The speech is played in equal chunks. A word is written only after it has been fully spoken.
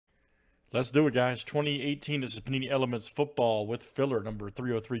Let's do it, guys. 2018, this is Panini Elements Football with filler number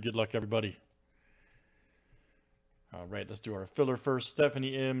 303. Good luck, everybody. All right, let's do our filler first.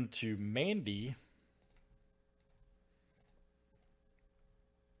 Stephanie M to Mandy.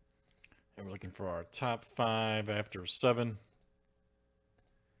 And we're looking for our top 5 after 7.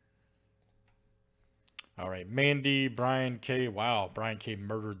 All right, Mandy, Brian K. Wow, Brian K.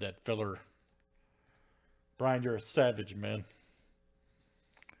 murdered that filler. Brian, you're a savage, man.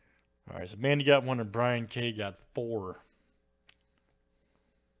 All right, so Mandy got 1 and Brian K. got 4.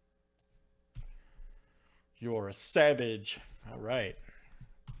 You're a savage. All right.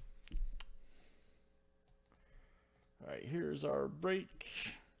 All right, here's our break.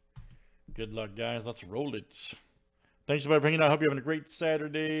 Good luck, guys. Let's roll it. Thanks for bringing it out. Hope you're having a great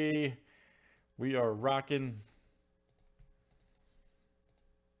Saturday. We are rocking.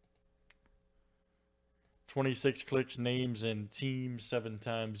 26 clicks, names, and teams 7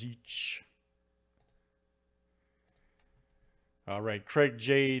 times each. All right, Craig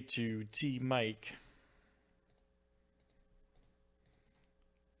J to T Mike.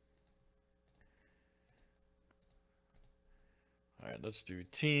 All right, let's do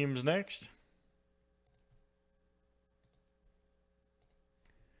teams next.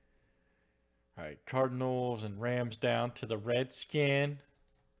 All right, Cardinals and Rams down to the Redskin.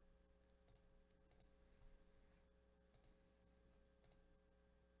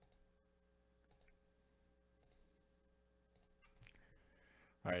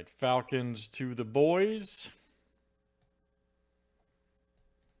 All right, Falcons to the boys.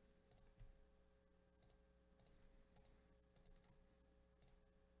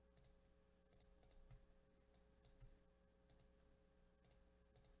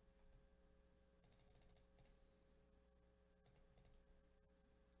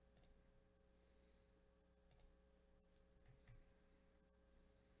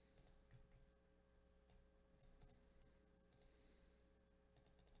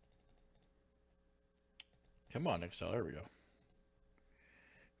 Come on, Excel. There we go.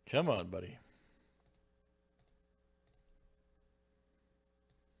 Come on, buddy.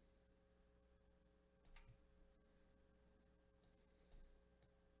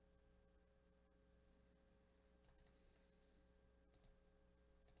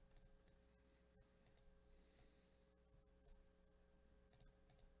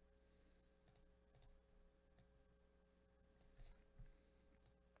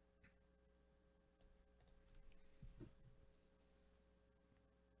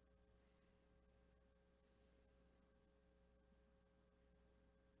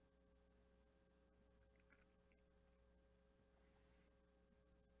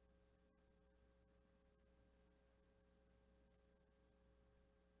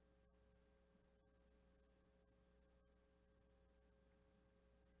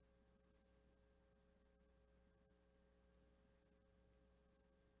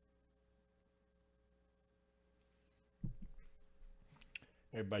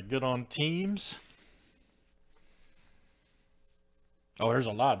 Everybody good on teams? Oh, there's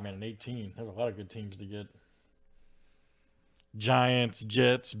a lot, man. An 18. There's a lot of good teams to get. Giants,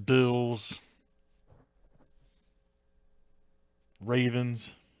 Jets, Bills,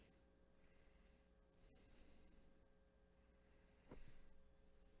 Ravens.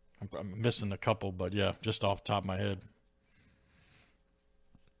 I'm missing a couple, but yeah, just off the top of my head.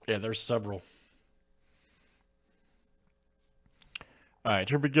 Yeah, there's several. All right,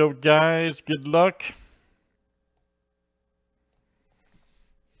 here we go, guys. Good luck.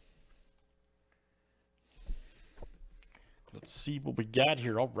 Let's see what we got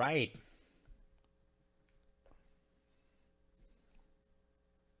here. All right.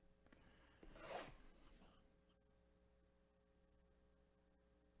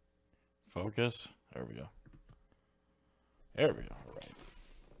 Focus. There we go. There we go. All right.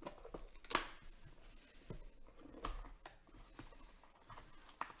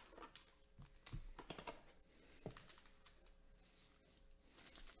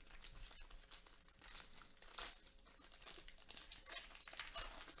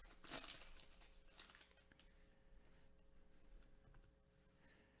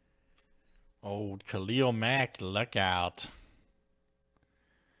 Old Khalil Mack, look out.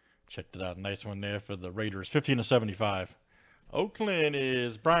 Checked it out. Nice one there for the Raiders. 15/75. Oakland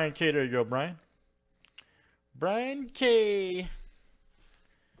is Brian K. There you go, Brian. Brian K.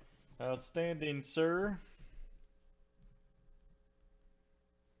 Outstanding, sir.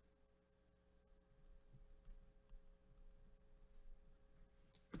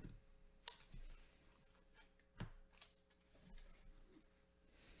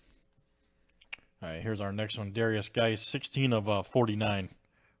 All right, here's our next one. Darius Geis, 16/49.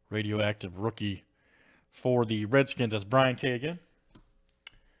 Radioactive rookie for the Redskins. That's Brian K again.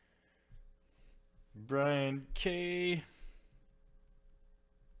 Brian K.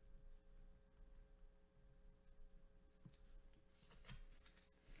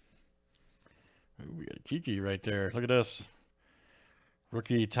 Ooh, we got a Kiki right there. Look at this.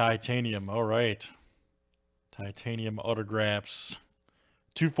 Rookie titanium. All right. Titanium autographs.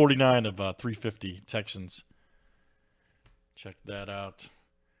 249 of 350 Texans. Check that out.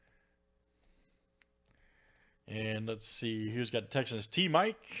 And let's see who's got Texans. T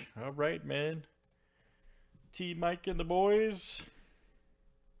Mike. All right, man. T Mike and the boys.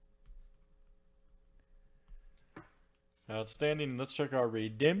 Outstanding. Let's check our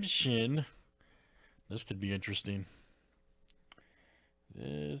redemption. This could be interesting.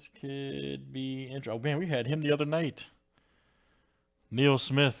 This could be interesting. Oh, man, we had him the other night. Neil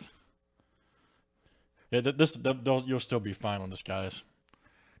Smith. Yeah, you'll still be fine on this, guys.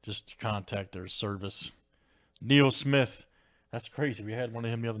 Just contact their service. Neil Smith. That's crazy. We had one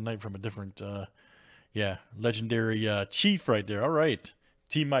of him the other night from a different, yeah, legendary chief right there. All right.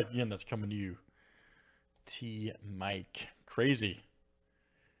 T Mike again, that's coming to you. T Mike. Crazy.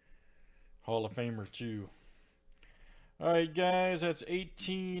 Hall of Famer, too. All right, guys, that's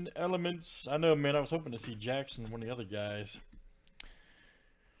 18 Elements. I know, man, I was hoping to see Jackson, one of the other guys.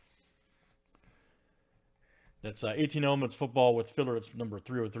 That's 18 Elements Football with filler. It's number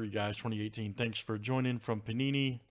 303, guys, 2018. Thanks for joining from Panini.